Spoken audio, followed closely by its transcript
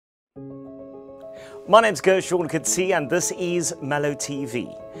My name's Gershon Kutsi and this is Melo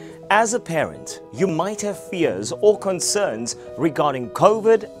TV. As a parent, you might have fears or concerns regarding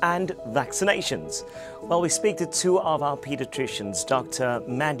COVID and vaccinations. Well, we speak to two of our paediatricians, Dr.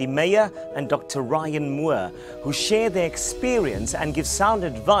 Mandy Meyer and Dr. Ryan Moore, who share their experience and give sound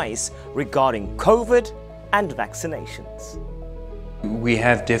advice regarding COVID and vaccinations. We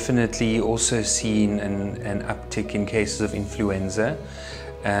have definitely also seen an uptick in cases of influenza.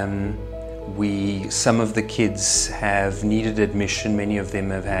 Some of the kids have needed admission. Many of them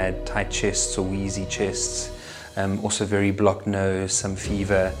have had tight chests or wheezy chests, also very blocked nose, some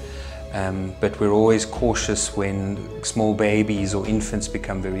fever. But we're always cautious when small babies or infants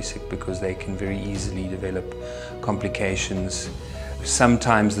become very sick because they can very easily develop complications.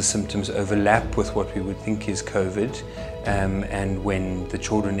 Sometimes the symptoms overlap with what we would think is COVID, and when the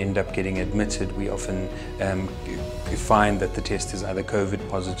children end up getting admitted, we often find that the test is either COVID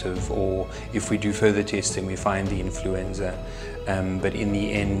positive, or if we do further testing, we find the influenza. But in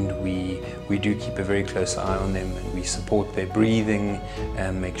the end, we do keep a very close eye on them, and we support their breathing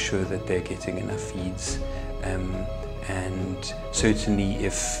and make sure that they're getting enough feeds. And certainly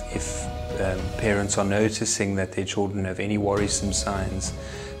if parents are noticing that their children have any worrisome signs,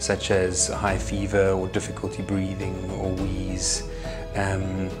 such as high fever or difficulty breathing or wheeze,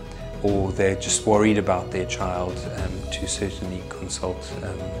 or they're just worried about their child, to certainly consult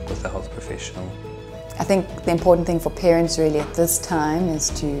with a health professional. I think the important thing for parents really at this time is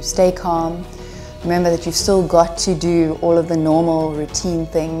to stay calm. Remember that you've still got to do all of the normal routine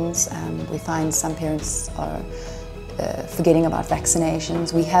things. We find some parents are forgetting about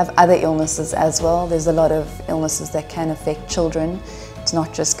vaccinations. We have other illnesses as well. There's a lot of illnesses that can affect children. It's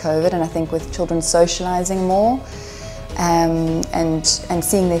not just COVID, and I think with children socializing more and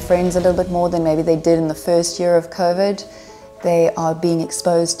seeing their friends a little bit more than maybe they did in the first year of COVID, they are being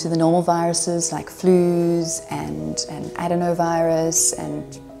exposed to the normal viruses like flus and adenovirus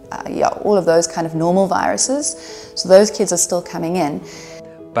and all of those kind of normal viruses. So those kids are still coming in.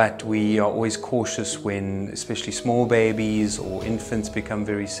 But we are always cautious when especially small babies or infants become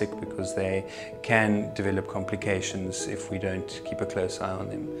very sick, because they can develop complications if we don't keep a close eye on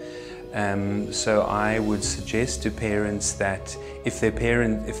them. So I would suggest to parents that if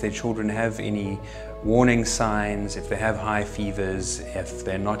their children have any warning signs, if they have high fevers, if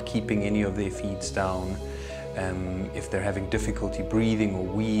they're not keeping any of their feeds down, if they're having difficulty breathing or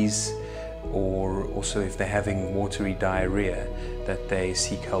wheeze, or also if they're having watery diarrhea, that they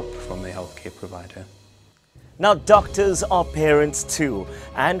seek help from their healthcare provider. Now, doctors are parents too,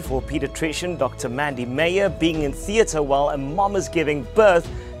 and for paediatrician Dr. Mandy Meyer, being in theatre while a mom is giving birth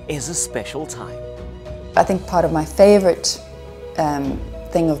is a special time. I think part of my favorite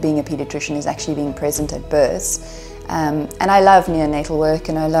thing of being a paediatrician is actually being present at births. And I love neonatal work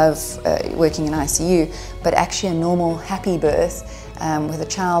and I love working in ICU, but actually a normal happy birth with a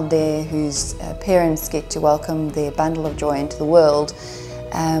child there whose parents get to welcome their bundle of joy into the world,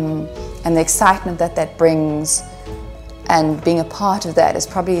 and the excitement that that brings, and being a part of that is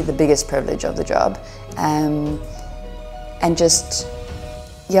probably the biggest privilege of the job. And just,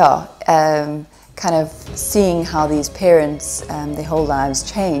 kind of seeing how these parents, their whole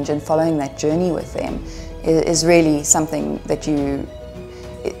lives change and following that journey with them is really something that you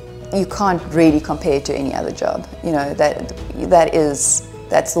can't really compare to any other job. You know,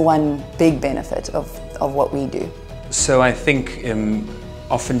 that's the one big benefit of what we do. So I think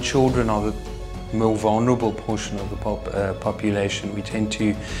often children are the more vulnerable portion of the population. We tend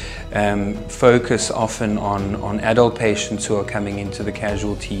to focus often on adult patients who are coming into the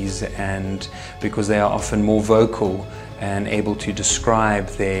casualties, and because they are often more vocal and able to describe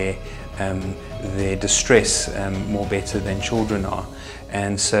their distress more better than children are.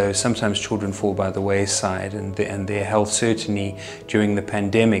 And so sometimes children fall by the wayside, and their health, certainly during the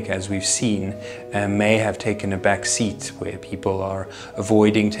pandemic, as we've seen, may have taken a back seat, where people are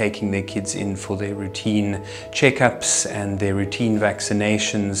avoiding taking their kids in for their routine checkups and their routine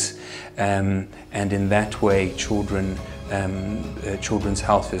vaccinations, and in that way children's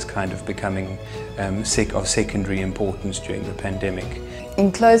health is kind of becoming of secondary importance during the pandemic. In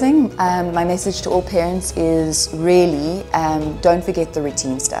closing, my message to all parents is really don't forget the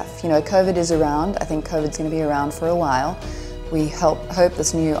routine stuff. You know, COVID is around. I think COVID's going to be around for a while. We hope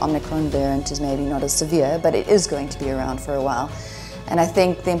this new Omicron variant is maybe not as severe, but it is going to be around for a while. And I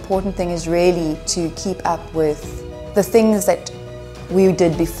think the important thing is really to keep up with the things that we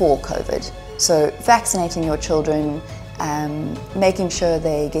did before COVID. So vaccinating your children, making sure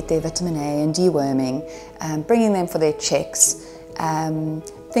they get their vitamin A and deworming, bringing them for their checks,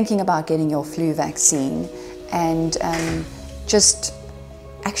 thinking about getting your flu vaccine, and just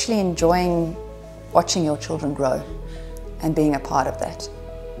actually enjoying watching your children grow and being a part of that.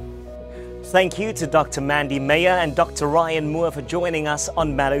 Thank you to Dr. Mandy Meyer and Dr. Ryan Moore for joining us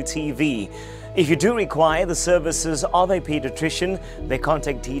on Melomed TV. If you do require the services of a paediatrician, their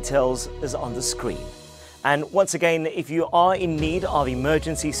contact details is on the screen. And once again, if you are in need of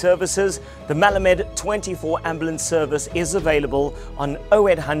emergency services, the Melomed 24 ambulance service is available on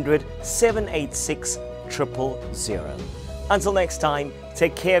 0800 786 000. Until next time,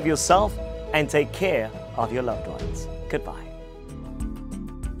 take care of yourself and take care of your loved ones. Goodbye.